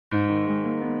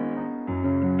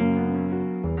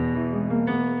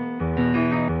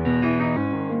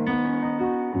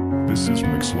is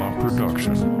Mixlop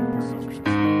Production.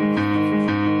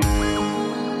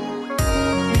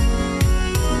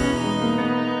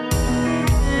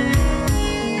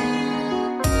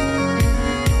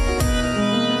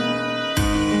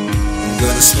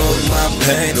 Gonna smoke my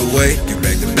pain away,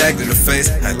 get back to the face.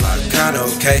 I like kinda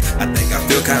okay, I think I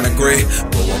feel kinda great.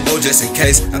 But one more just in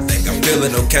case, I think I'm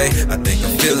feeling okay. I think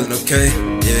I'm feeling okay,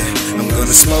 yeah. I'm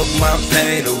gonna smoke my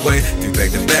pain away,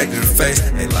 get back to the face.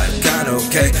 Hey, life kinda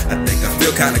okay, I think I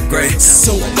feel kinda great.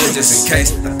 So one more just in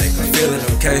case, I think I'm feeling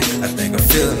okay. I think I'm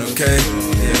feeling okay,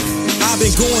 yeah. I've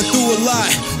been going through a lot,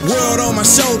 world on my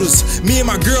shoulders. Me and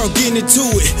my girl getting into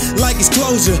it like it's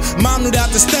closure. Mom moved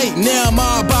out the state, now I'm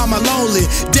all by my lonely.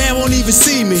 Dad won't even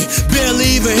see me, barely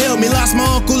even help me. Lost my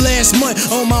uncle last month,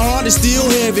 on my heart is still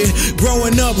heavy.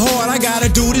 Growing up hard, I gotta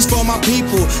do this for my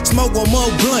people. Smoke one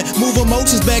more blunt, move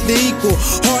emotions back to equal.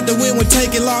 Hard to win when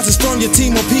taking losses from your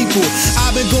team of people.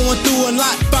 I've been going through a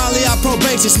lot, finally out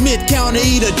probation. Smith County,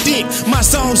 eat a dick. My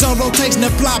songs on rotation,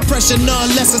 apply pressure, none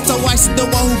lesser. So I see the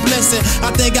one who blessed it.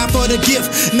 I thank God for the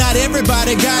gift, not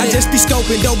everybody got it. I just be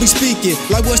scoping, don't be speaking.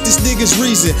 Like what's this nigga's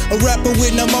reason? A rapper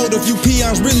with no motive, you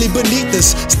peons really beneath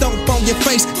us. Stomp on your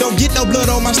face, don't get no blood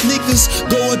on my sneakers.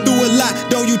 Going through a lot,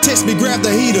 don't you text me, grab the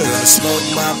heater. Gonna smoke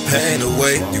my pain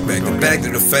away, you back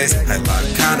to the face. I like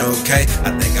kinda okay,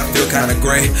 I think I feel kinda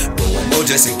great. But one more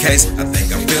just in case, I think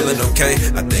I'm feeling okay.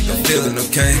 I think I'm feeling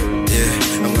okay, yeah.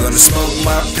 I'm gonna smoke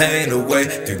my pain away,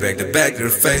 you back to the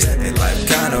face. Hey, life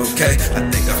kinda okay, I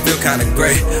think I feel kinda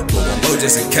great. But one more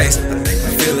just in case, I think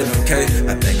I'm feeling okay.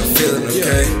 I think I'm feeling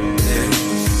okay, yeah.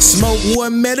 Smoke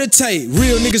one, meditate,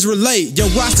 real niggas relate. Your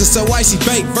roster so icy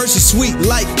baked, verses sweet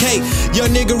like cake. Your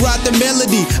nigga rock the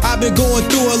melody. I've been going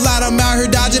through a lot, I'm out here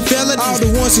dodging felonies. All the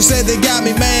ones who said they got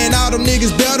me, man, all them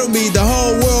niggas battled me. The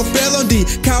whole world fell on D.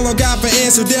 Call on God for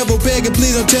answer, devil begging,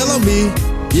 please don't tell on me.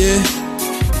 Yeah,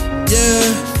 yeah,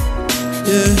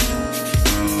 yeah.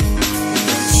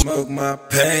 Smoke my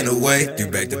pain away, you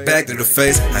back to the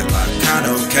face. I like kinda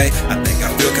okay, I think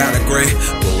I feel kinda great.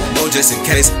 But one more just in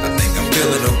case, I think I'm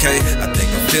feeling okay. I think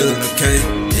I'm feeling okay,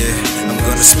 yeah. I'm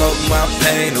gonna smoke my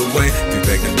pain away, you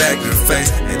back to the face.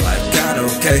 Hey, life kinda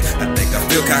okay, I think I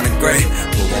feel kinda great.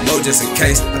 But one more just in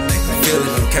case, I think I'm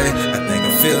feeling okay. I think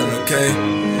I'm feeling okay.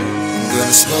 I'm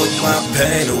gonna smoke my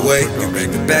pain away,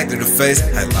 you back to the face.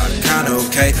 I like kinda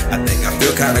okay, I think I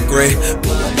feel kinda great.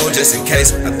 But one more just in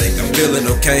case, I think I'm feeling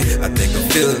okay. I think I'm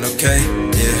feeling okay,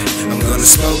 yeah. I'm gonna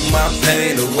smoke my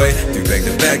pain away, you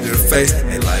back to the face.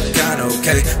 Hey, life kinda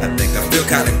okay, I think I feel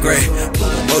kinda great.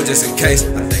 But one more just in case,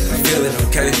 I think I'm feeling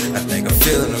okay. I think I'm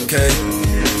feeling okay.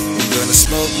 I'm gonna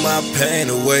smoke my pain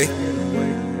away.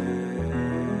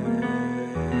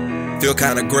 Feel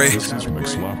kinda great. This is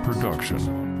Mixlop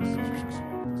Production.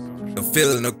 I'm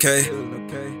feeling okay.